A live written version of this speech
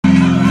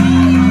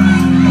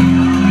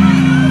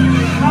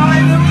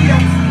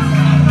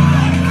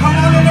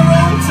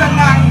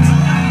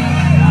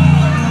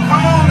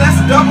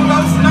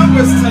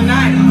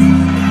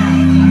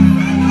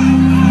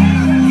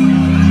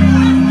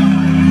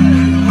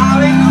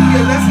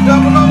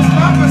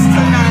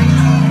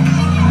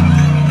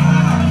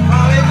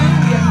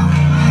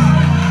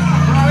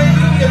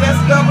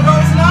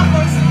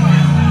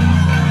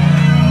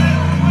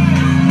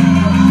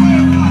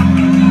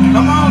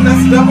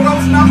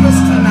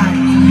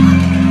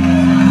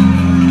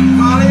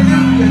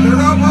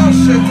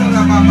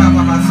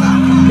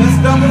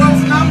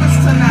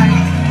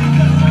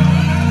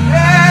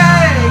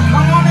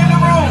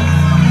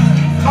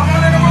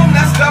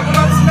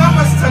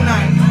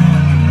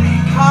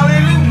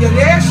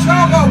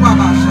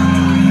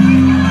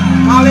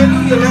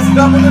Hallelujah. Let's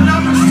double the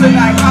numbers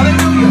tonight.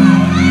 Hallelujah.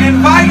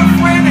 Invite a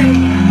friend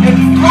and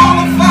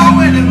call a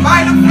foe, and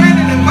invite a friend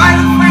and invite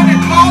a friend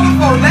and call a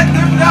foe. Let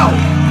them know.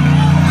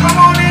 Come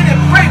on in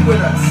and pray with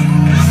us.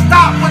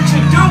 Stop what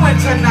you're doing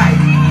tonight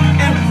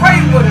and pray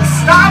with us.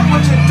 Stop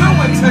what you're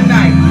doing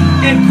tonight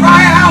and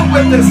cry out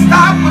with us.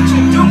 Stop what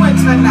you're doing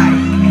tonight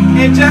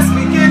and just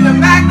begin to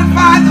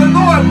magnify the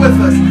Lord with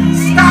us.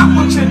 Stop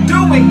what you're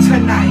doing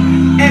tonight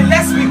and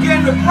let's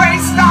begin to pray.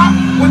 Stop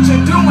what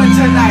you're doing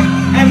tonight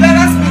and let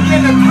us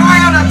begin to cry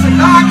out unto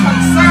God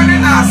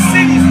concerning our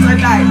cities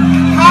tonight.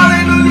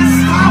 Hallelujah.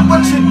 Stop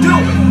what you're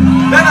doing.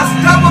 Let us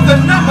double the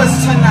numbers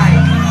tonight.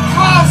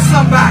 Call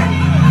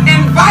somebody.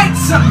 Invite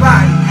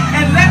somebody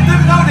and let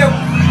them know that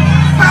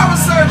Power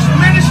Surge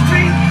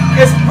Ministry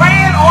is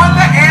praying on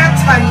the air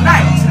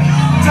tonight.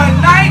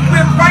 Tonight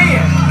we're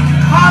praying.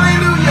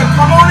 Hallelujah.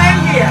 Come on in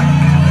here.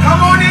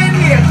 Come on in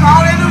here.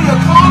 Hallelujah.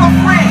 Call a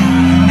friend.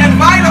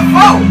 Invite a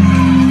foe.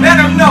 Let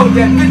them know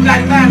that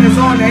Midnight Man is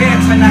on the air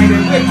tonight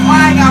and we're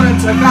crying out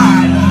unto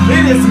God.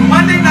 It is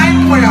Monday night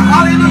prayer.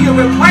 Hallelujah.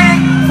 We're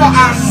praying for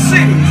our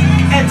cities.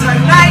 And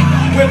tonight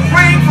we're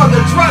praying for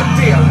the drug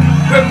dealer.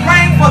 We're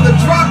praying for the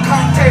drug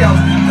cocktails.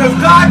 Because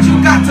God, you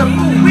got to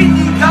move. We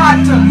need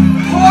God to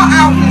pour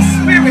out his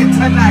spirit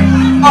tonight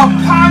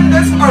upon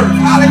this earth.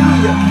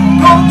 Hallelujah.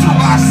 Go to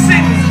our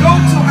cities. Go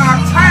to our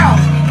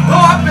towns. Go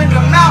up in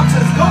the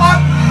mountains. Go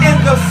up in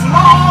the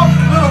small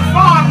little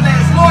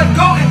farmlands. Lord,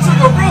 go into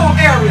the rural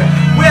area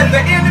where the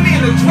enemy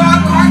and the drug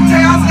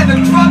cartels and the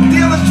drug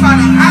dealers try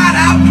to hide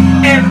out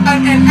and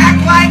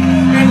act like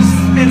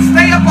and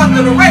stay up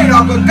under the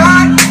radar. But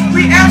God,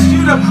 we ask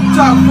you to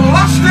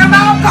flush them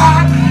out,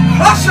 God.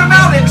 Flush them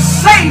out and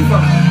save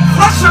them.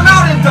 Flush them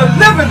out and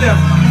deliver them.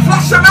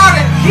 Flush them out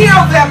and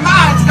heal their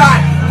minds, God.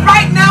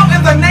 Right now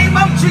in the name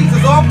of Jesus.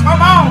 Oh,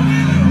 come on.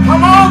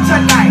 Come on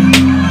tonight.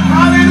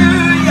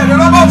 Hallelujah.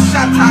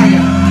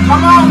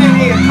 Come on in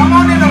here. Come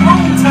on in the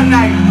room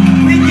tonight.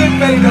 We get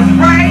ready to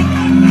pray.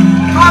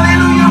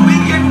 Hallelujah. We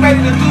get ready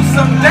to do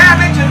some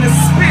damage in the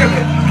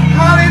spirit.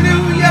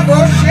 Hallelujah.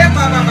 Come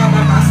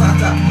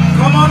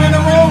on in the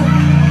room.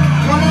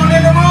 Come on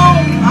in the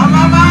room.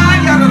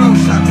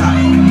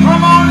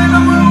 Come on in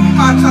the room.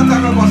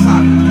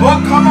 Oh,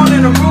 come on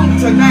in the room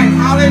tonight.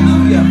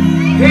 Hallelujah.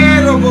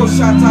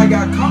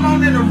 Come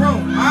on in the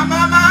room.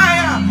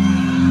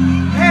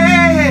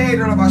 Hey,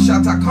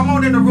 come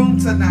on in the room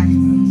tonight.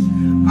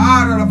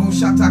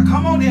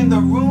 Come on in the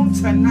room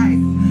tonight.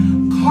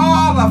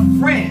 Call a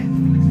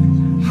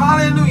friend.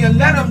 Hallelujah.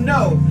 Let them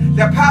know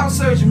that Power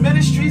Surge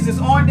Ministries is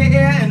on the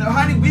air. And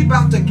honey, we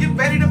about to get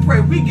ready to pray.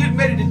 We getting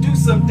ready to do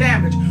some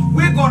damage.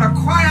 We're going to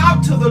cry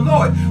out to the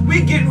Lord.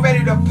 We getting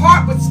ready to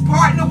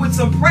partner with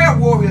some prayer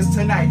warriors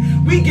tonight.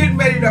 We getting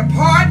ready to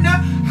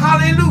partner,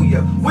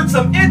 hallelujah, with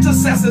some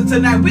intercessors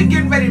tonight. We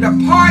getting ready to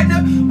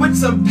partner with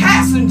some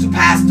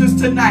pastors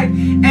tonight,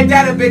 and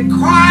that have been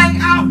crying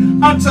out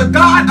unto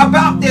God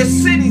about their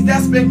cities.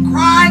 That's been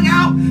crying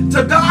out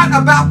to God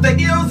about the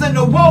ills and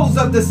the woes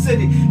of the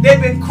city. They've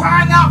been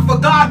crying out for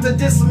God to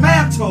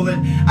dismantle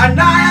and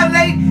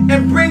annihilate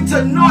and bring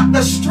to naught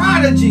the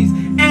strategies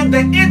and the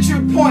entry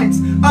points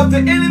of the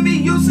enemy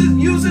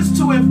uses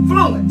to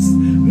influence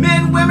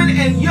men, women,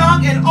 and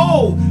young and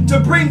old to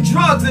bring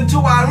drugs into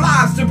our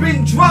lives, to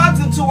bring drugs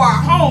into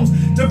our homes,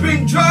 to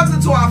bring drugs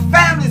into our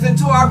families,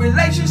 into our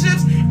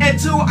relationships,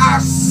 into our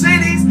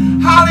cities,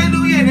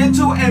 hallelujah,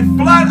 and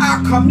flood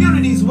our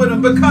communities with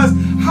them. Because,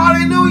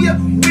 hallelujah,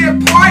 we're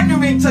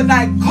partnering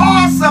tonight.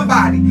 Call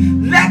somebody.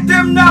 Let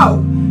them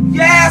know.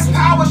 Yes,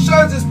 Power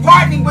Surge is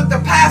partnering with the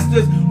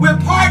pastors. We're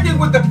partnering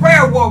with the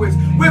prayer warriors.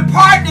 We're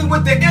partnering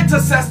with the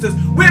intercessors.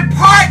 We're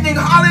partnering,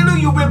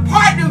 hallelujah, we're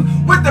partnering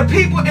with the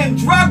people in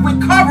drug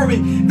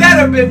recovery that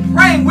have been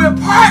praying. We're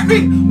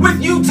partnering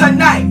with you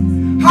tonight.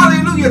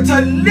 Hallelujah,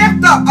 to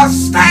lift up a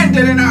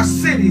standard in our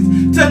cities,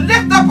 to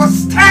lift up a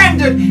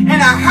standard in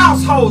our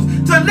households,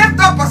 to lift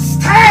up a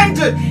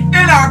standard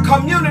in our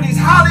communities.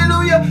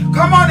 Hallelujah.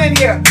 Come on in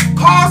here.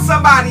 Call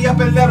somebody up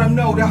and let them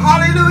know that,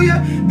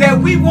 hallelujah, that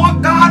we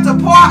want God to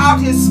pour out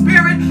his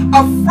spirit,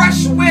 a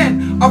fresh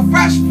wind, a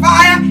fresh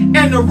fire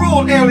in the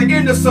rural area,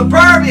 in the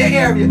suburbia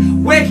area,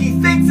 where he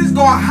thinks he's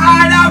going to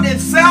hide out and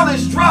sell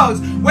his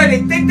drugs, where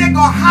they think they're going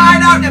to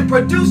hide out and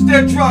produce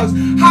their drugs.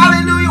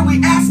 Hallelujah.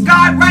 We ask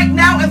God right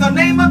now in the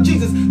name of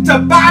Jesus to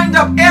bind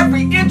up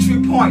every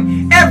entry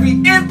point, every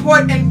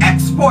import and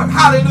export.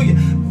 Hallelujah.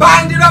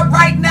 Bind it up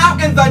right now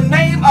in the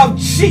name of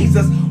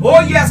Jesus.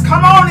 Oh yes,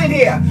 come on in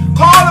here.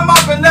 Call them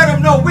up and let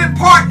them know we're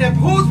partnering.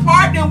 Who's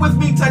partnering with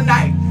me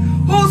tonight?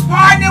 Who's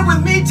partnering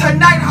with me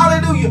tonight?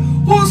 Hallelujah.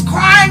 Who's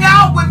crying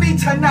out with me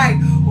tonight?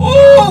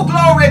 Oh,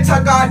 glory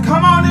to God.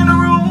 Come on in the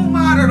room.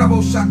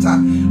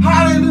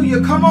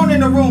 Hallelujah. Come on in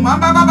the room.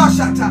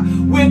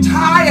 We're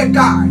tired,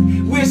 God.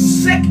 We're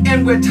sick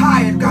and we're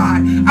tired,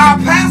 God. Our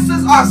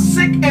pastors are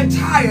sick and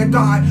tired,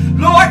 God.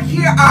 Lord,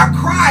 hear our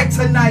cry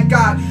tonight,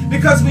 God,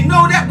 because we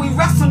know that we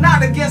wrestle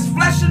not against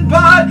flesh and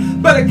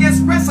blood, but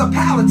against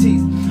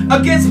principalities,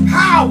 against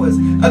powers,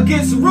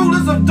 against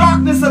rulers of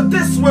darkness of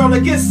this world,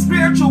 against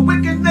spiritual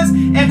wickedness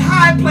in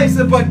high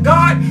places. But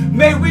God,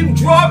 may we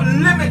draw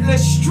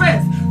limitless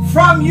strength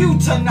from you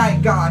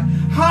tonight, God.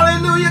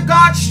 Hallelujah,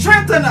 God.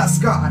 Strengthen us,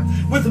 God,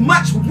 with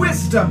much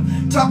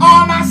wisdom to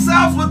arm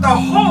ourselves with the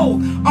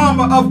whole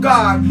armor of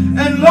God.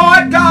 And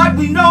Lord God,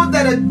 we know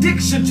that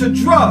addiction to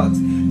drugs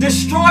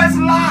destroys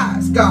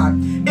lives, God.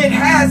 It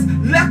has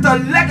left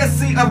a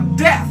legacy of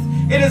death.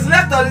 It has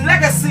left a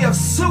legacy of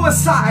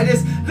suicide.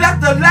 It's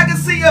left a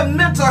legacy of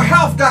mental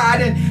health, God,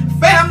 and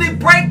family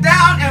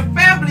breakdown and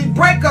family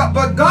breakup.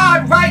 But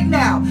God, right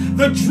now,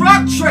 the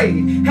drug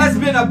trade has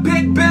been a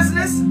big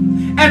business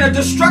and a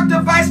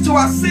destructive vice to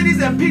our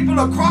cities and people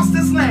across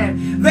this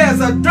land.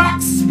 There's a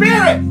dark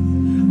spirit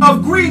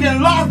of greed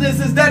and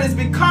lawlessness that has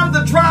become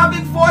the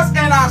driving force in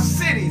our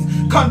cities,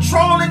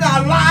 controlling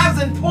our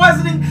lives and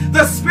poisoning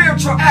the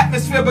spiritual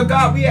atmosphere. But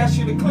God, we ask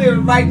you to clear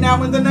it right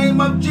now in the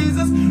name of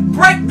Jesus.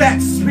 Break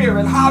that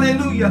spirit.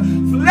 Hallelujah.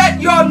 Let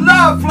your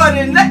love flood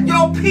in. Let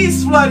your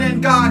peace flood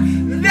in, God.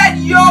 Let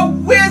your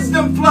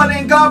wisdom flood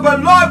in, God.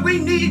 But Lord, we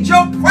need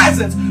your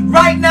presence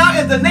right now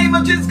in the name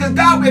of Jesus. Because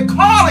God, we're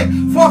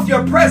calling forth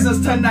your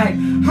presence tonight.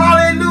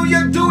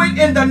 Hallelujah. Do it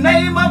in the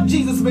name of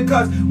Jesus,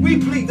 because we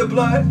plead the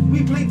blood.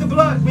 We plead the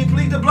blood. We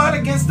plead the blood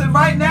against it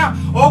right now.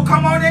 Oh,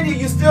 come on in here.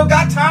 You still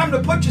got time to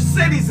put your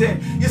cities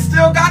in. You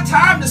still got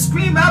time to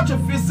scream out your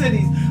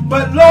cities.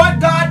 But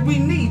Lord God, we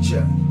need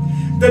you.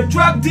 The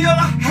drug dealer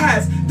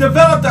has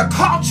developed a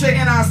culture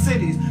in our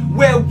cities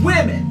where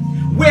women,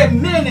 where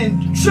men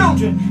and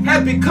children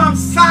have become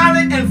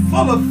silent and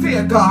full of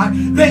fear, God.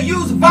 They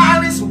use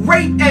violence,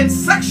 rape, and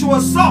sexual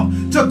assault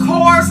to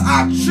coerce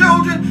our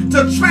children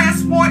to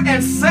transport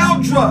and sell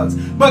drugs.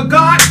 But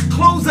God,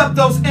 close up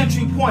those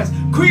entry points.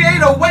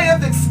 Create a way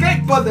of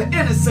escape for the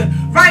innocent.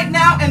 Right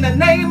now, in the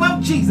name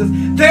of Jesus,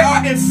 they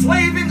are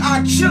enslaving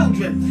our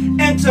children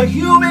into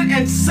human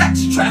and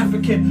sex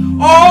trafficking.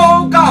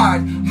 Oh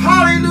God,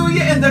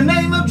 hallelujah, in the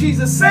name of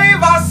Jesus,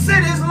 save our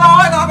cities,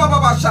 Lord.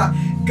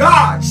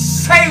 God,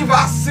 save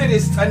our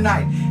cities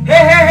tonight.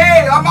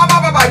 Hey,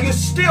 you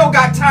still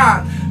got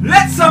time.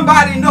 Let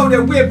somebody know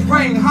that we're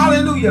praying.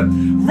 Hallelujah.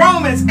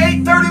 Romans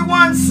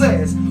 8:31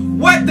 says,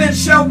 what then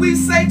shall we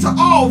say to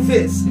all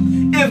this?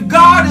 If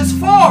God is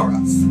for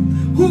us,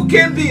 who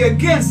can be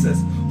against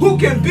us? Who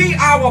can be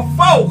our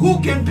foe?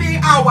 Who can be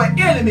our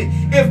enemy?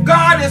 If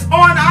God is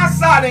on our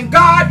side, and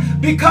God,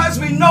 because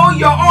we know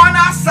you're on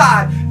our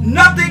side,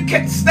 nothing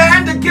can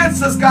stand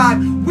against us, God.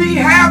 We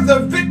have the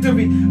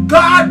victory.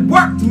 God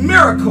worked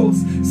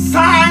miracles,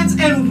 signs,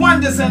 and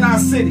wonders in our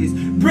cities.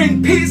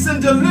 Bring peace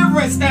and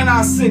deliverance in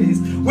our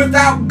cities,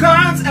 without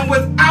guns and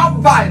without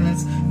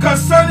violence.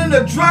 Concerning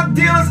the drug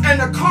dealers and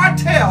the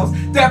cartels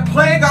that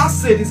plague our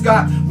cities,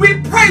 God,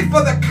 we pray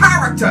for the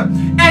character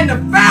and the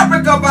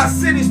fabric of our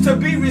cities to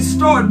be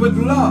restored with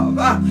love,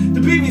 to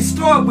be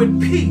restored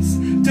with peace,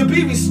 to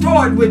be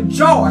restored with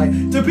joy,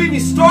 to be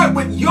restored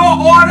with your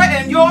order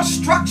and your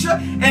structure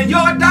and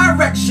your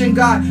direction,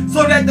 God,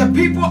 so that the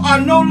people are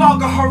no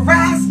longer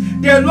harassed,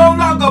 they're no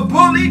longer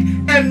bullied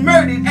and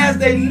murdered as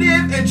they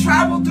live and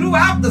travel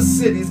throughout the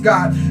cities,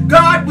 God.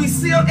 God, we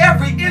seal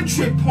every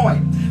entry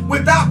point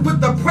with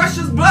the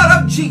precious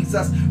blood of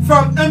Jesus,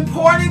 from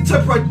importing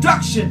to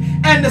production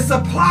and the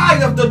supply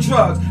of the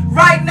drugs.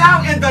 Right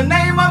now, in the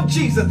name of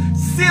Jesus,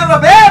 seal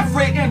up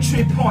every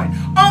entry point.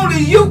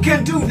 Only you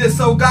can do this,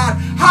 oh God.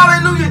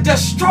 Hallelujah.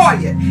 Destroy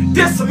it.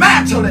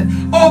 Dismantle it.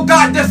 Oh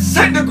God,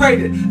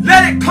 disintegrate it.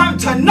 Let it come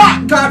to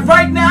naught, God,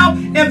 right now,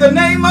 in the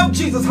name of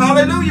Jesus.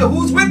 Hallelujah.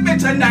 Who's with me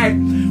tonight?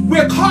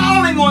 We're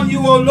calling on you,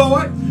 oh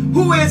Lord,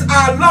 who is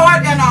our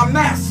Lord and our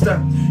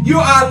Master. You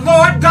are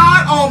Lord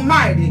God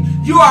Almighty.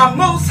 You are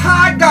Most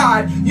High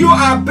God. You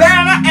are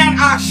banner and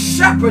our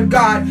shepherd,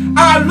 God.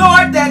 Our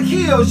Lord that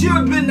heals.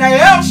 You've been the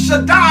El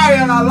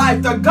Shaddai in our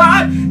life. The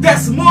God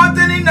that's more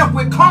than enough.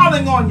 We're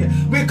calling on you.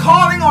 We're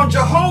calling on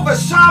Jehovah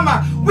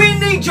Shammah. We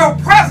need your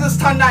presence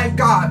tonight,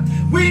 God.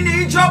 We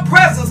need your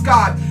presence,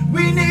 God.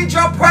 We need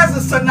your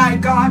presence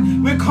tonight, God.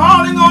 We're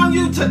calling on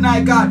you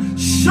tonight, God.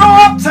 Show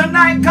up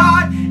tonight,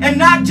 God, and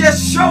not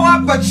just show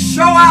up, but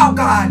show out,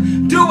 God.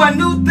 Do a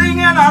new thing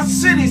in our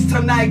cities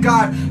tonight,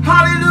 God.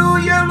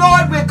 Hallelujah,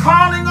 Lord. We're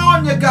calling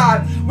on you,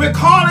 God. We're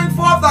calling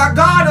forth our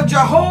God of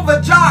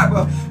Jehovah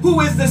Jireh,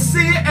 who is the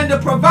seer and the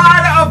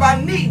provider of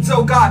our needs,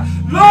 oh God.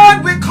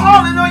 Lord, we're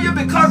calling on you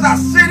because our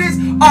cities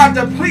are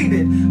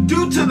depleted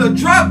due to the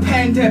drug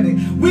pandemic.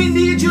 We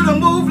need you to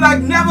move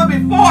like never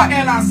before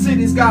in our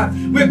cities, God.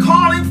 We're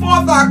calling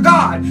forth our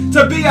God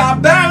to be our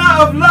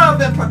banner of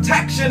love and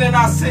protection in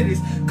our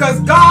cities. Because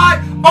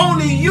God,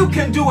 only you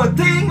can do a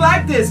thing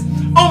like this.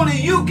 Only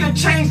you can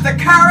change the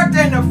character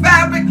and the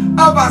fabric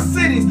of our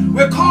cities.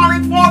 We're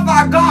calling forth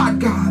our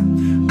God,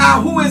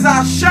 who is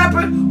our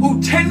shepherd,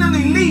 who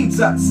tenderly leads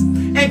us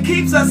and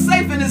keeps us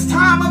safe in this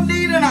time of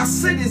need in our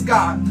cities,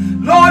 God.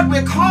 Lord,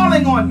 we're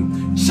calling on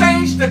you.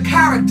 Change the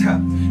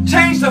character.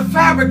 Change the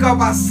fabric of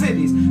our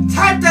cities.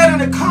 Type that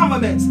in the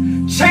comments.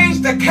 Change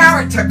the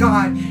character,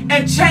 God,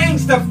 and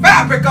change the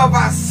fabric of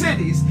our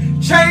cities.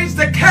 Change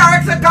the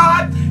character,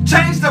 God.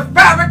 Change the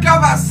fabric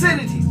of our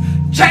cities.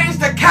 Change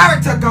the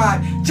character,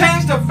 God.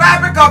 Change the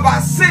fabric of our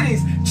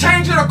cities.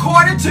 Change it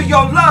according to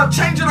your love.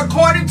 Change it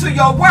according to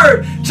your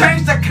word.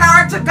 Change the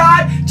character,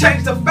 God.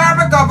 Change the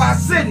fabric of our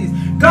cities.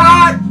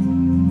 God,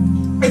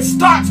 it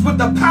starts with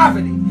the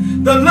poverty,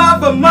 the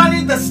love of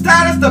money, the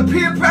status, the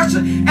peer pressure,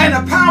 and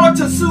the power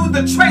to soothe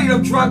the trade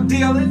of drug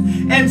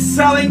dealing and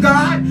selling,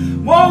 God.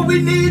 Oh,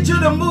 we need you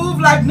to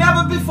move like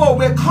never before.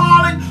 We're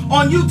calling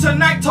on you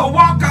tonight to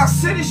walk our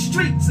city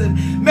streets,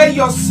 and may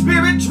your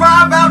spirit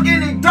drive out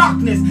any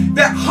darkness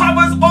that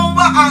hovers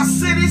over our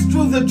cities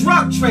through the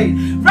drug trade.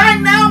 Right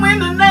now, in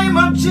the name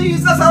of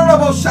Jesus,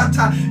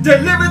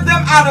 deliver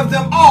them out of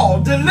them all.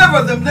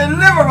 Deliver them.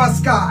 Deliver us,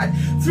 God,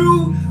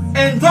 through.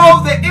 And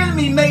though the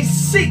enemy may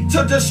seek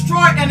to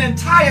destroy an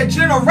entire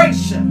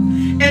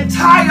generation,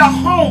 entire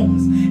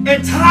homes,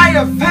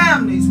 entire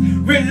families,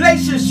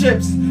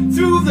 relationships,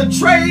 through the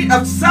trade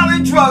of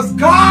selling drugs,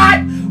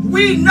 God,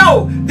 we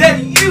know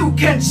that you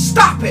can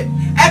stop it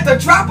at the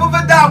drop of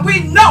a dime.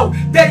 We know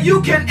that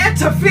you can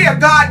interfere,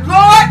 God.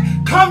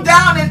 Lord, come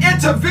down and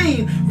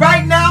intervene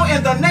right now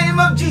in the name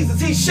of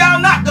Jesus. He shall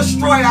not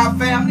destroy our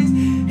families.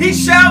 He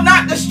shall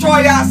not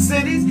destroy our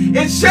cities.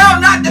 It shall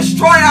not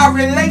destroy our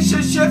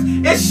relationships.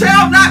 It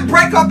shall not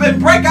break up and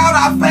break out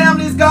our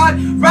families,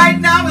 God. Right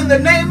now, in the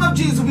name of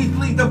Jesus, we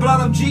plead the blood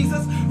of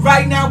Jesus.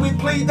 Right now, we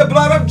plead the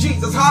blood of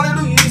Jesus.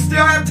 Hallelujah. You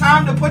still have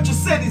time to put your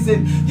cities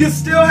in. You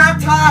still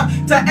have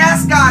time to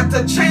ask God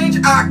to change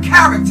our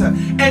character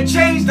and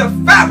change the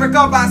fabric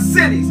of our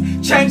cities.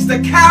 Change the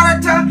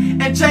character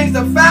and change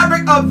the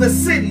fabric of the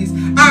cities.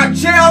 Our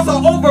jails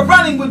are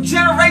overrunning with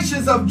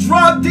generations of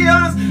drug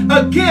dealers.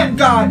 Again,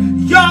 God,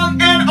 young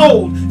and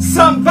old.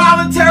 Some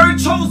voluntary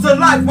chose the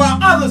life while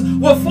others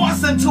were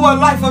forced into a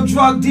life of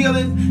drug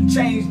dealing.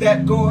 Change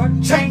that,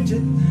 God. Change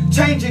it.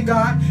 Change it,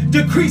 God.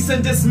 Decrease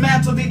and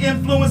dismantle the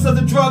influence of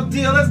the drug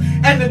dealers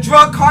and the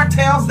drug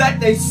cartels that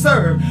they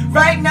serve.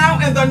 Right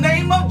now, in the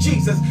name of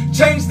Jesus,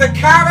 change the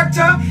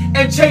character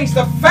and change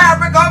the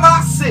fabric of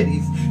our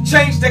cities.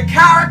 Change the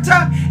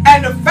character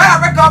and the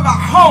fabric of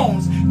our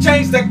homes.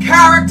 Change the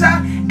character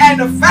and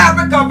the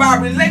fabric of our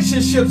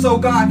relationships, oh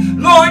God.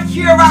 Lord,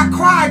 hear our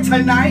cry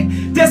tonight.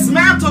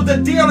 Dismantle the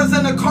dealers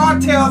and the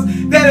cartels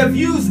that have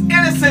used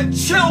innocent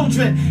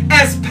children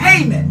as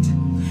payment.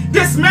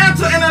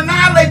 Dismantle and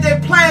annihilate their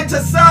plan to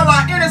sell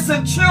our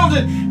innocent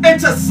children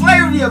into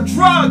slavery of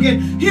drug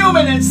and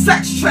human and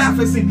sex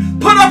trafficking.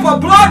 Put up a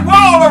blood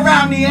wall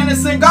around the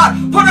innocent, God.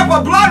 Put up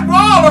a blood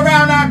wall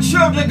around our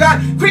children, God.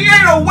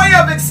 Create a way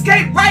of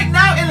escape right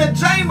now in the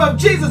name of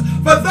Jesus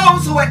for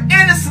those who are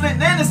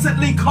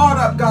innocently caught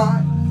up,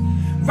 God.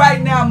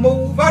 Right now,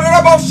 move.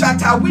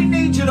 We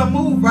need you to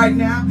move right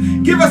now.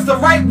 Give us the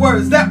right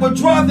words that will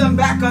draw them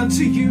back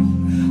unto you.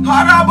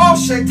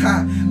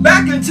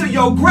 Back into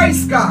your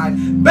grace, God.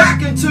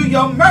 Back into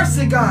your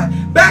mercy, God.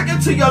 Back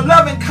into your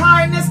loving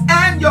kindness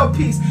and your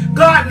peace.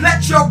 God,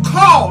 let your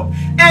call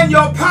and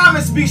your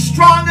promise be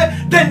stronger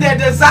than their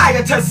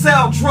desire to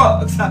sell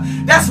drugs.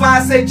 That's why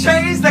I say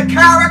change the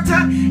character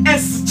and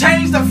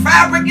change the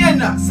fabric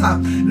in us.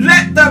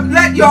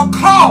 Let your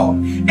call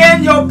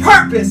and your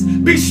purpose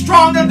be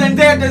stronger than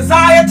their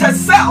desire to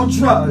sell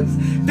drugs.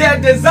 Their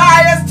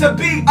desires to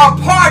be a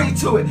party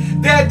to it.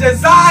 Their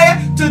desire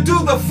to do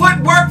the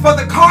footwork for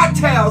the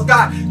cartels,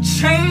 God.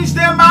 Change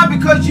their mind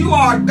because you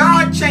are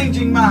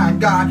God-changing mind,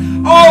 God.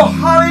 Oh,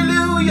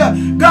 hallelujah.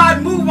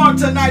 God, move on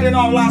tonight in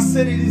all our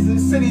cities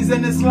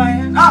in this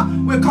land.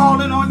 We're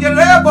calling on you.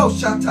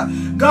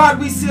 God,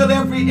 we seal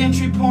every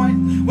entry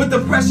point with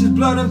the precious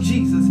blood of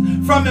Jesus,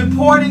 from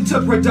importing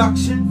to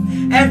production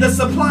and the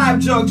supply of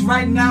drugs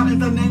right now in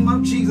the name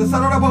of Jesus.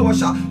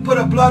 Put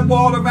a blood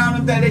wall around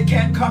them that it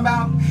can't come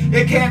out.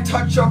 It can't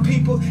touch your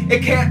people.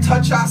 It can't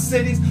touch our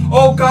cities.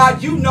 Oh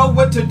God, you know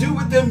what to do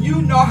with them.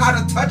 You know how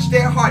to touch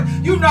their heart.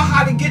 You know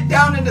how to get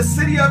down in the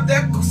city of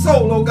their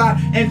soul, oh God,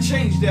 and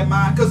change their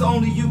mind, because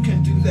only you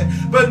can do that.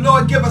 But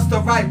Lord, give us the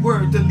right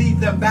word to lead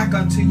them back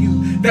unto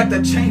you, that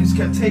the change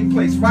can take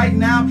place right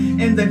now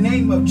in the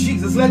name of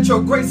Jesus. Let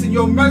your grace and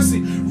your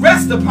mercy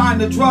rest upon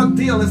the drug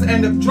dealers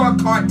and the drug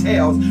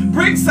cartels.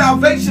 Bring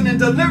salvation and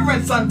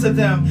deliverance unto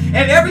them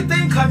and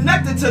everything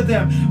connected to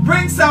them.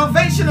 Bring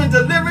salvation and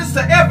deliverance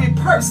to every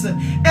person,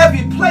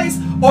 every place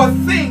or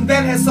thing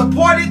that has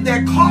supported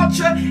their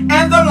culture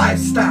and the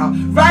lifestyle.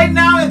 Right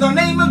now, in the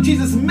name of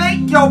Jesus,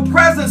 make your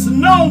presence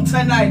known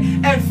tonight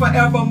and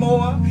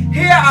forevermore.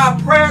 Hear our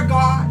prayer,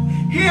 God.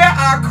 Hear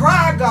our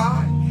cry,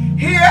 God.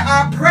 Hear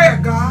our prayer,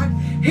 God.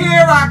 Hear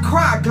our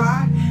cry,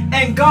 God.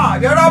 And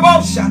God,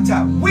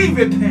 we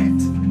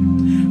repent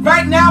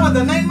right now in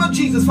the name of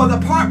Jesus for the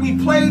part we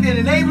played in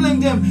enabling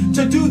them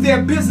to do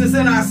their business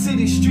in our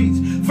city streets.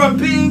 from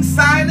being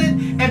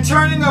silent and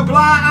turning a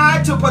blind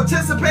eye to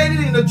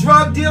participating in the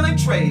drug dealing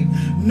trade.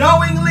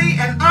 Knowingly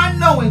and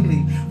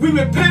unknowingly, we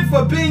repent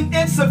for being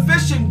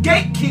insufficient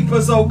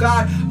gatekeepers, oh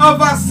God, of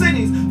our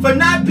cities, for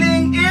not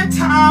being in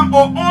time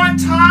or on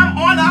time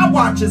on our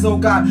watches, oh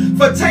God,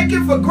 for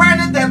taking for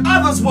granted that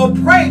others will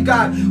pray,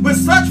 God, with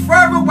such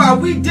fervor while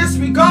we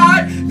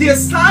disregard the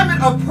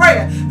assignment of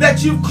prayer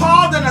that you've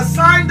called and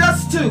assigned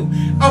us to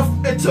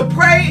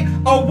pray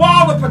a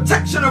wall of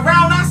protection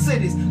around our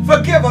cities.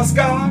 Forgive us,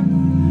 God.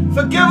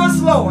 Forgive us,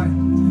 Lord.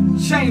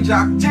 Change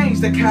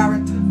the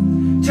character.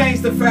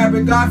 Change the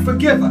fabric, God.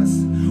 Forgive us.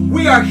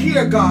 We are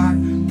here, God,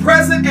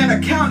 present and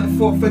accounted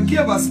for.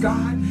 Forgive us,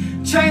 God.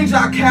 Change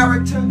our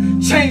character.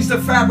 Change the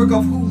fabric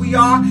of who we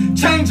are.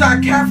 Change our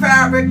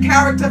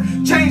character.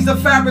 Change the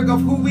fabric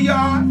of who we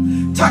are.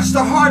 Touch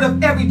the heart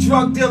of every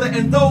drug dealer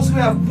and those who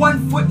have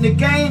one foot in the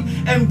game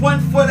and one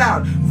foot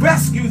out.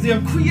 Rescue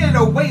them. Create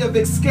a way of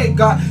escape,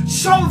 God.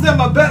 Show them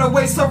a better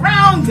way.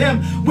 Surround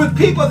them with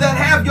people that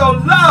have your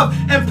love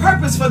and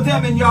purpose for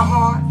them in your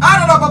heart.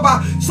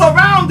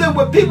 Surround them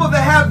with people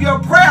that have your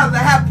prayer,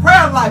 that have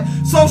prayer life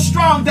so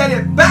strong that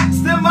it backs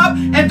them up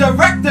and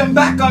direct them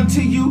back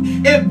unto you.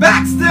 It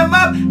backs them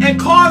up and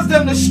cause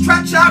them to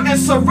stretch out and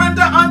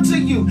surrender unto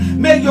you.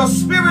 May your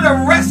spirit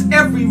arrest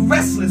every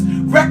restless,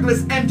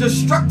 reckless, and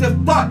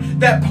destructive thought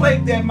that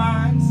plague their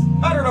minds.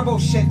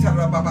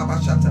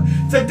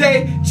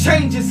 Today,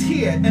 change is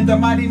here in the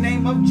mighty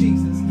name of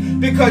Jesus,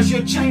 because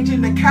you're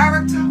changing the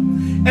character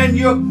and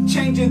you're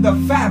changing the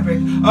fabric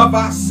of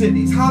our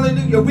cities.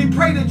 Hallelujah. We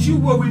pray that you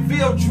will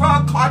reveal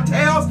drug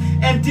cartels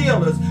and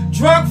dealers,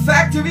 drug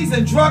factories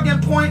and drug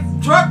import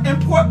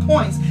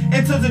points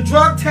into the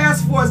drug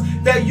task force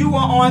that you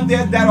are on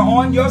there, that are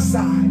on your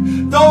side.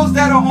 Those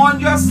that are on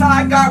your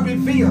side, God,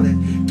 reveal it.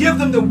 Give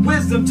them the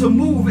wisdom to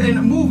move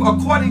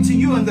according to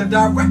you in the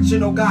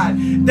direction, oh God,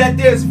 that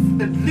there's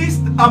the least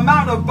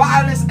amount of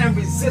violence and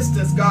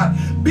resistance, God.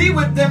 Be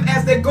with them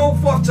as they go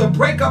forth to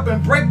break up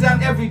and break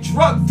down every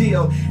drug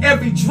deal,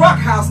 every drug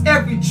house,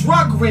 every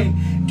drug ring.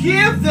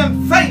 Give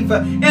them favor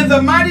in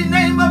the mighty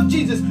name of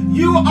Jesus.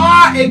 You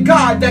are a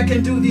God that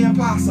can do the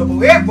impossible.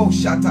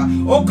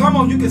 Oh, come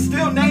on. You can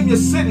still name your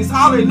cities.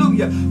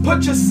 Hallelujah.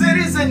 Put your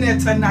cities in there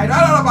tonight.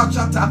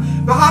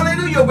 But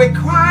hallelujah, we're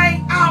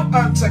crying out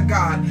unto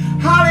God.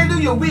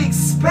 Hallelujah. We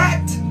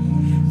expect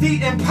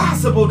the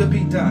impossible to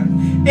be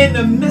done in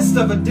the midst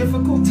of a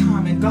difficult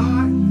time. And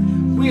God,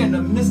 we're in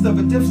the midst of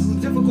a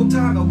difficult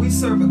time, and we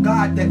serve a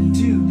God that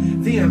do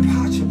the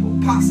impossible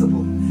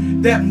possible,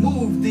 that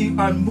move the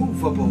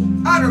unmovable,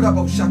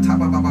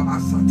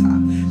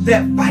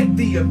 that fight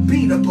the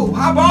unbeatable,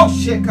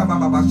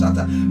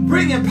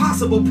 bring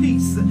impossible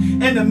peace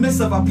in the midst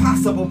of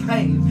impossible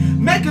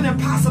pain, make an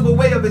impossible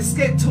way of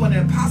escape to an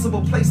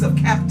impossible place of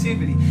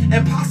captivity,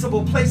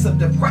 impossible place of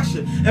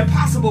depression,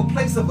 impossible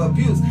place of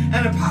abuse,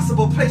 an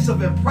impossible place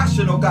of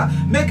impression, oh God.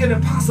 Make an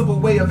impossible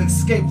way of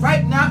escape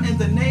right now in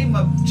the name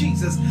of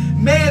Jesus.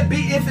 May it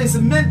be, if it's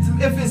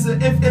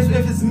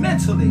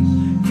mentally,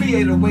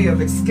 create a way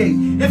of escape.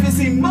 If it's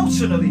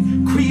emotionally,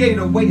 create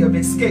a way of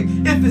escape.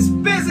 If it's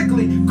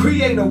physically,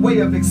 create a way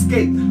of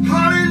escape.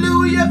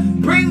 Hallelujah.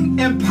 Bring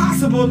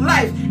impossible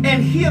life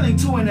and healing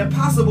to an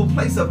impossible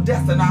place of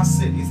death in our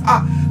cities.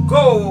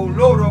 Go,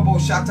 Lord,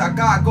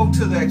 God, go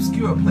to the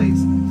obscure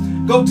place.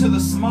 Go to the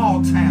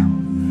small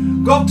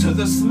town. Go to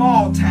the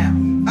small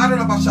town.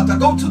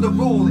 Go to the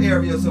rural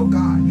areas, oh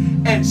God,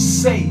 and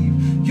save.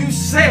 You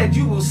said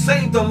you will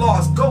save the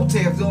lost. Go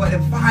there, Lord,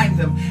 and find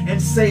them and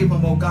save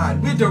them, oh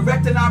God. We're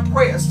directing our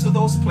prayers to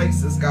those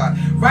places, God,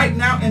 right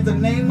now in the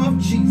name of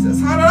Jesus.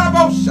 Come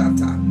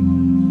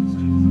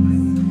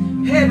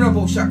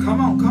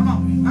on.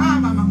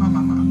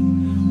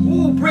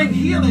 Ooh, bring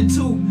healing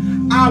to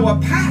our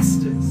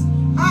pastors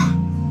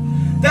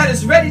that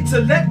is ready to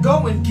let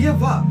go and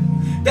give up,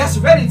 that's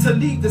ready to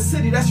leave the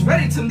city, that's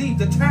ready to leave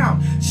the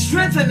town.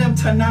 Strengthen them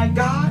tonight,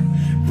 God.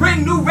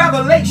 Bring new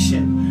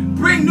revelation,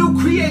 bring new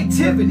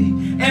creativity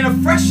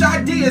and fresh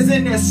ideas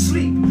in their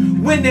sleep.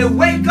 When they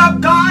wake up,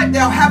 God,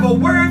 they'll have a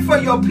word for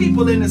your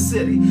people in the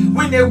city.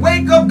 When they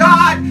wake up,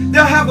 God,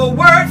 they'll have a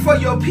word for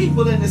your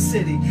people in the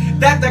city.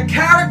 That the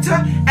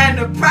character and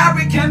the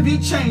fabric can be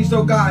changed,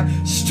 oh God.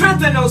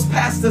 Strengthen those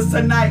pastors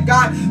tonight,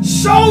 God.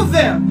 Show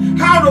them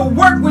how to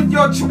work with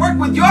your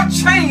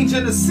change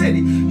in the city.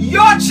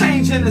 Your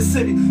change in the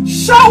city.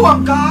 Show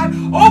them, God.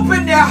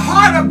 Open their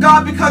heart up,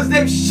 God, because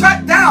they've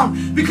shut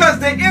down, because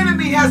the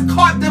enemy has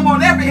caught them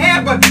on every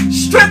hand. But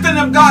strengthen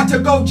them, God, to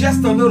go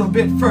just a little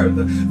bit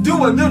further.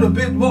 Do a little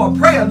bit more.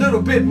 Pray a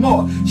little bit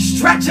more.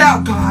 Stretch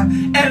out, God.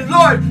 And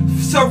Lord,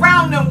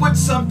 surround them with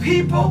some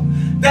people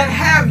that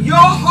have your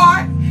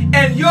heart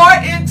and your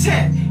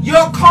intent,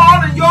 your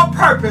call and your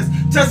purpose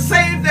to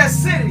save their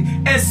city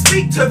and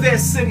speak to their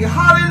city.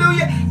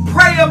 Hallelujah.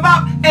 Pray them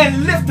up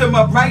and lift them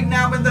up right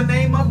now in the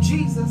name of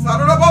Jesus.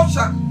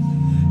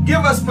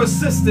 Give us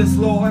persistence,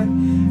 Lord.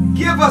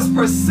 Give us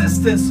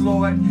persistence,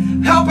 Lord.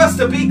 Help us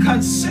to be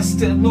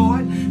consistent,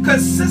 Lord.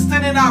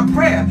 Consistent in our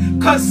prayer.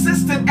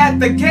 Consistent at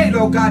the gate,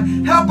 oh God.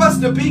 Help us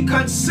to be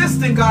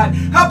consistent, God.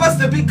 Help us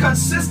to be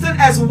consistent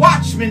as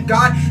watchmen,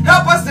 God.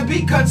 Help us to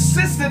be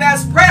consistent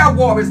as prayer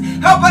warriors.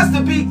 Help us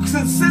to be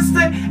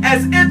consistent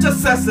as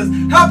intercessors.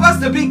 Help us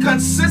to be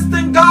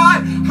consistent,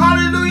 God.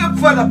 Hallelujah.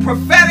 For the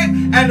prophetic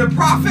and the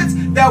prophets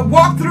that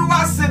walk through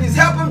our cities.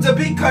 Help them to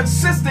be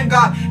consistent,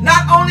 God.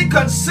 Not only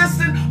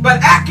consistent, but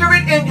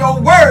accurate in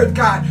your word,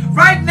 God.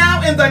 Right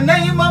now, in the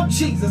name of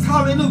Jesus,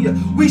 hallelujah,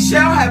 we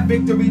shall have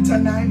victory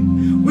tonight.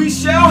 We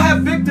shall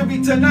have victory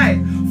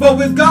tonight. For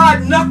with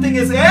God, nothing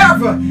is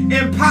ever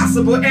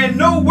impossible, and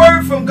no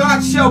word from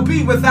God shall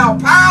be without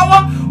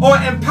power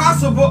or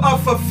impossible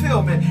of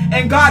fulfillment.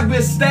 And God,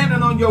 we're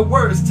standing on your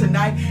words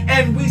tonight,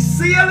 and we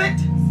seal it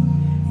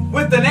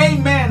with an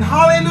amen.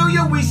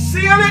 Hallelujah. We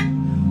seal it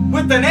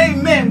with an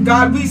amen,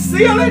 God. We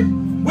seal it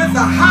with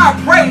a high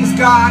praise,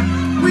 God.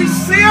 We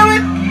seal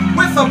it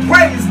with a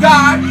praise,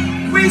 God.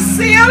 We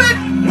seal it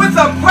with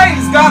a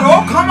praise, God.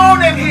 Oh, come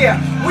on in here.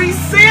 We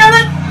seal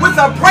it with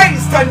a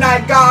praise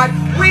tonight, God.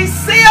 We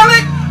seal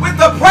it with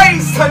the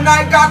praise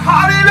tonight, God.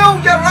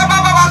 Hallelujah.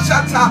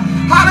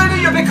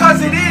 Hallelujah,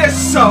 because it is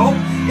so.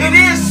 It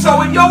is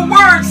so. And your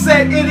word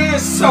said it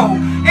is so.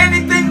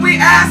 Anything we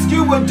ask,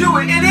 you will do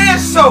it. It is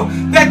so.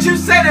 That you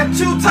said if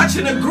two touch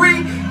and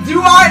agree,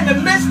 you are in the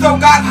midst, oh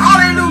God.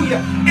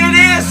 Hallelujah. It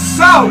is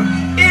so.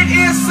 It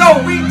is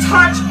so. We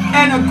touch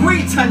and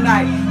agree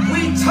tonight.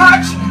 We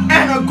touch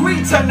and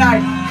agree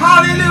tonight.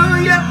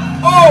 Hallelujah.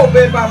 Oh,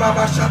 we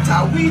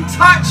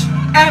touch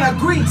and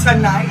agree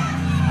tonight.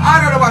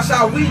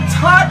 We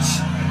touch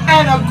and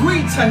agree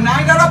tonight.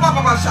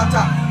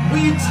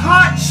 We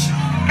touch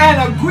and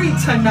agree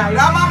tonight.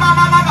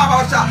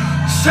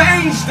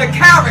 Change the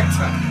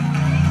character.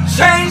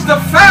 Change the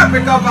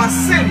fabric of our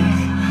cities.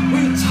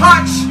 We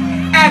touch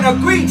and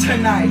agree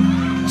tonight.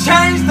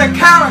 Change the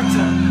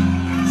character.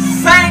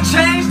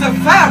 Change the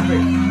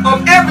fabric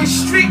of every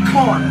street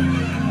corner.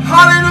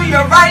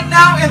 Hallelujah. Right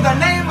now, in the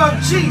name of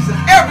Jesus,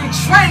 every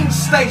train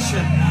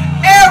station,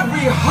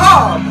 every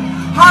hub.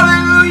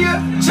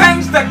 Hallelujah.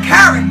 Change the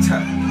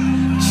character.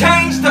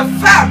 Change the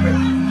fabric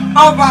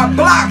of our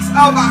blocks,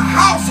 of our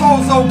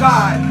households, oh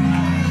God.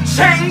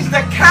 Change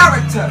the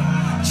character.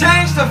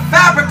 Change the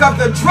fabric of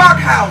the drug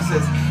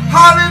houses.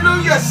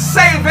 Hallelujah.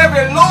 Save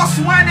every lost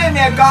one in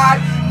there, God.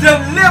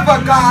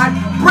 Deliver, God.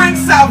 Bring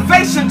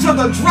salvation to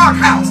the drug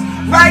house.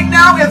 Right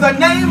now, in the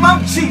name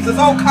of Jesus.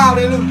 Oh,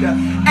 hallelujah.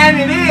 And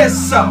it is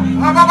so.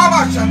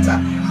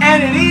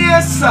 And it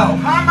is so.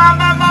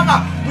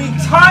 We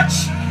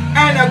touch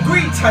and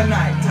agree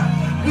tonight.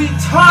 We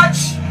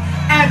touch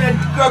and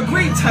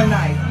agree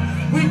tonight.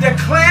 We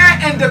declare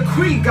and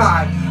decree,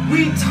 God.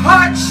 We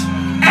touch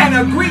and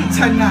agree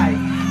tonight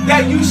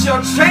that you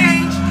shall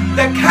change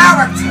the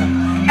character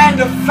and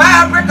the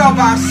fabric of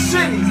our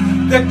cities,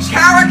 the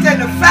character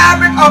and the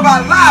fabric of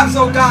our lives,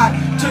 oh God,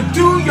 to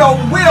do your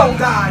will,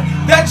 God,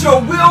 that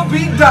your will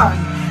be done,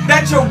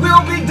 that your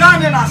will be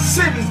done in our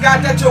cities,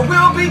 God, that your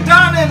will be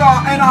done in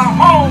our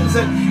homes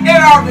and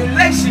in our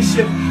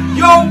relationships.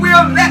 Your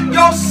will, let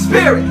your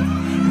spirit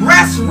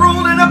rest,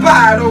 rule, and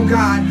abide, oh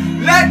God.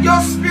 Let your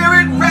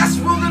spirit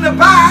rest, rule, and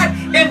abide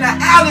in the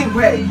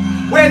alleyway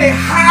where they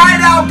hide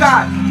out,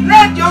 God.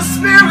 Let your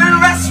spirit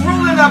rest,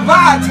 rule, and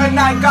abide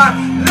tonight, God.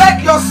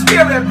 Let your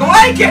spirit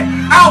blanket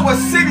our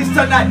cities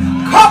tonight.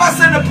 Cover us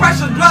in the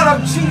precious blood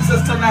of Jesus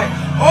tonight.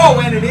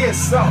 Oh, and it is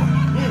so.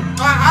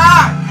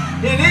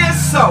 It is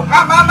so.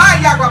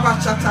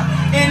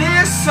 It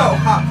is so.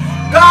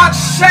 God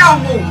shall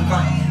move.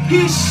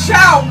 He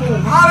shall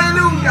move.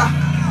 Hallelujah.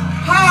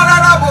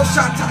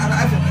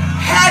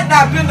 Had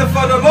not been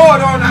for the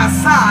Lord on our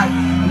side,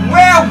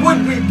 where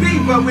would we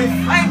be? But we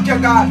thank you,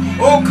 God.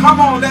 Oh,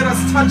 come on, let us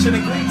touch and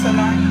agree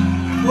tonight.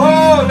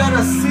 Oh, let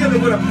us seal it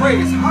with a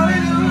praise.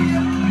 Hallelujah.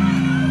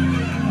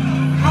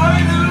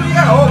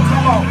 Hallelujah. Oh,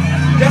 come on.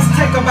 Let's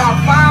take about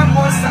 5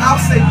 more, I'll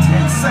say 10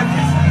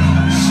 seconds.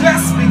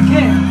 Just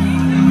begin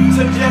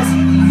to just,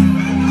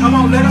 come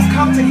on, let us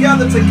come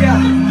together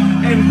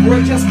and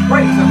we'll just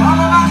praise Him.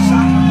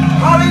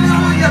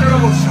 Hallelujah.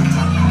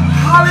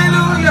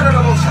 Hallelujah.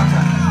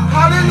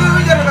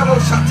 Hallelujah.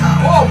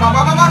 Oh,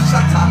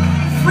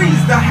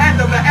 freeze the hand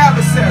of the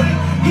adversary.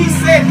 He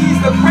said he's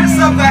the prince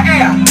of the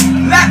air.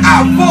 Let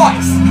our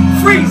voice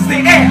freeze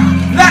the air.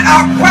 Let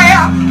our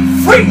prayer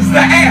freeze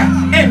the air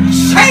and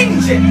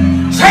change it.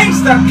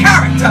 Change the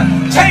character.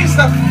 Change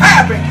the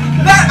fabric.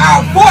 Let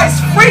our voice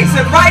freeze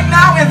it right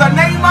now in the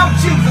name of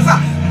Jesus.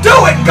 Do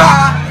it,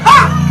 God.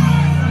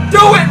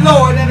 Do it,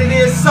 Lord. And it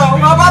is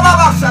so.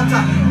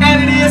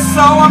 And it is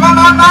so.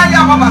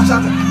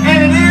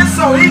 And it is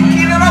so.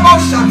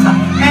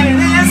 And it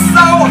is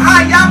so.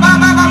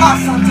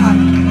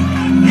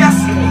 Yes,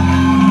 Lord.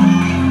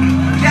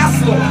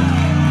 Yes, Lord.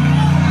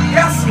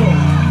 Yes, Lord.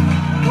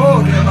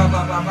 Oh,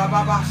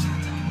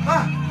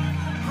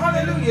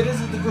 hallelujah. This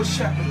is the Good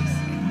Shepherdess,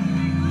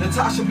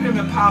 Natasha Pym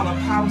and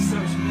Power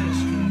Surge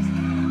Ministries.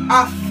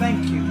 I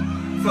thank you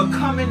for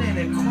coming in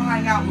and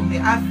crying out with me.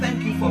 I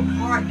thank you for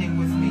partnering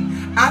with me.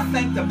 I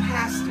thank the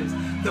pastors,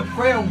 the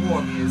prayer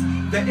warriors,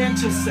 the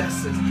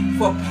intercessors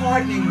for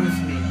partnering with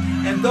me,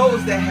 and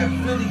those that have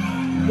really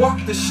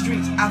walked the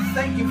streets. I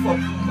thank you for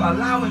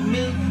allowing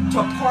me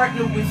to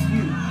partner with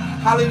you.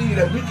 Hallelujah,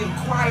 that we can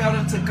cry out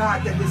unto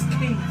God that his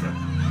kingdom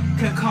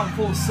can come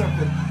full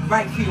circle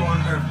right here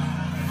on earth.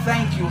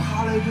 Thank you.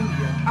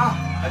 Hallelujah.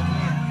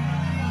 Again.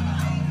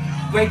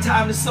 Great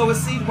time to sow a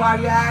seed while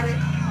you're at it.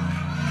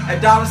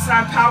 At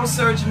 $ Power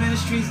Surge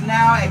Ministries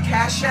now at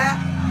Cash App.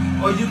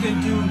 Or you can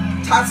do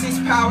Totsy's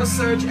Power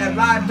Surge at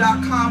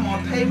live.com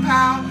on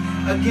PayPal.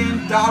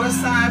 Again,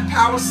 $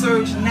 Power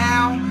Surge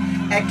now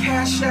at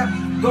Cash App.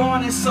 Go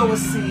on and sow a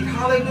seed.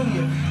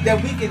 Hallelujah.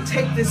 That we can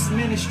take this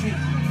ministry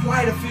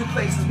quite a few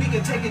places. We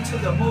can take it to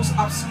the most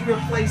obscure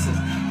places.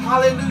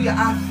 Hallelujah.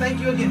 I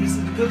thank you again. This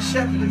is the Good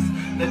Shepherdess,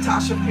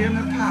 Natasha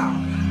Pierman Powell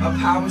of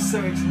Power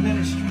Surge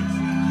Ministries.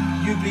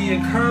 You be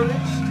encouraged.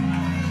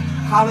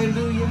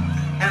 Hallelujah.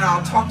 And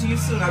I'll talk to you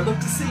soon. I look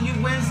to see you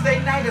Wednesday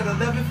night at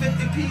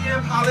 11:50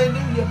 p.m.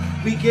 Hallelujah.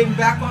 We getting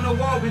back on the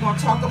wall. We're going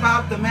to talk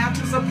about the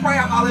mantles of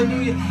prayer.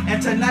 Hallelujah.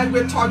 And tonight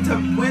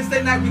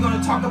Wednesday night, we're going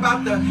to talk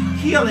about the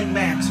healing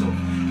mantle.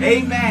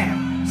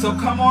 Amen. So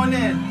come on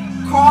in.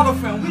 Call a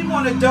friend. We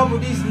want to double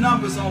these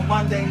numbers on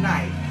Monday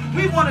night.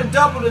 We want to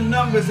double the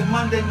numbers on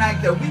Monday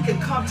night that we can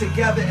come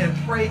together and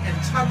pray and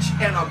touch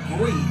and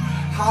agree.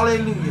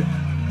 Hallelujah.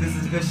 This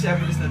is Good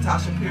Shepherdess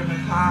Natasha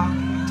Pierman Powell.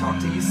 Talk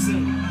to you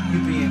soon. You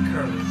be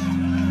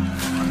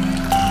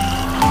encouraged.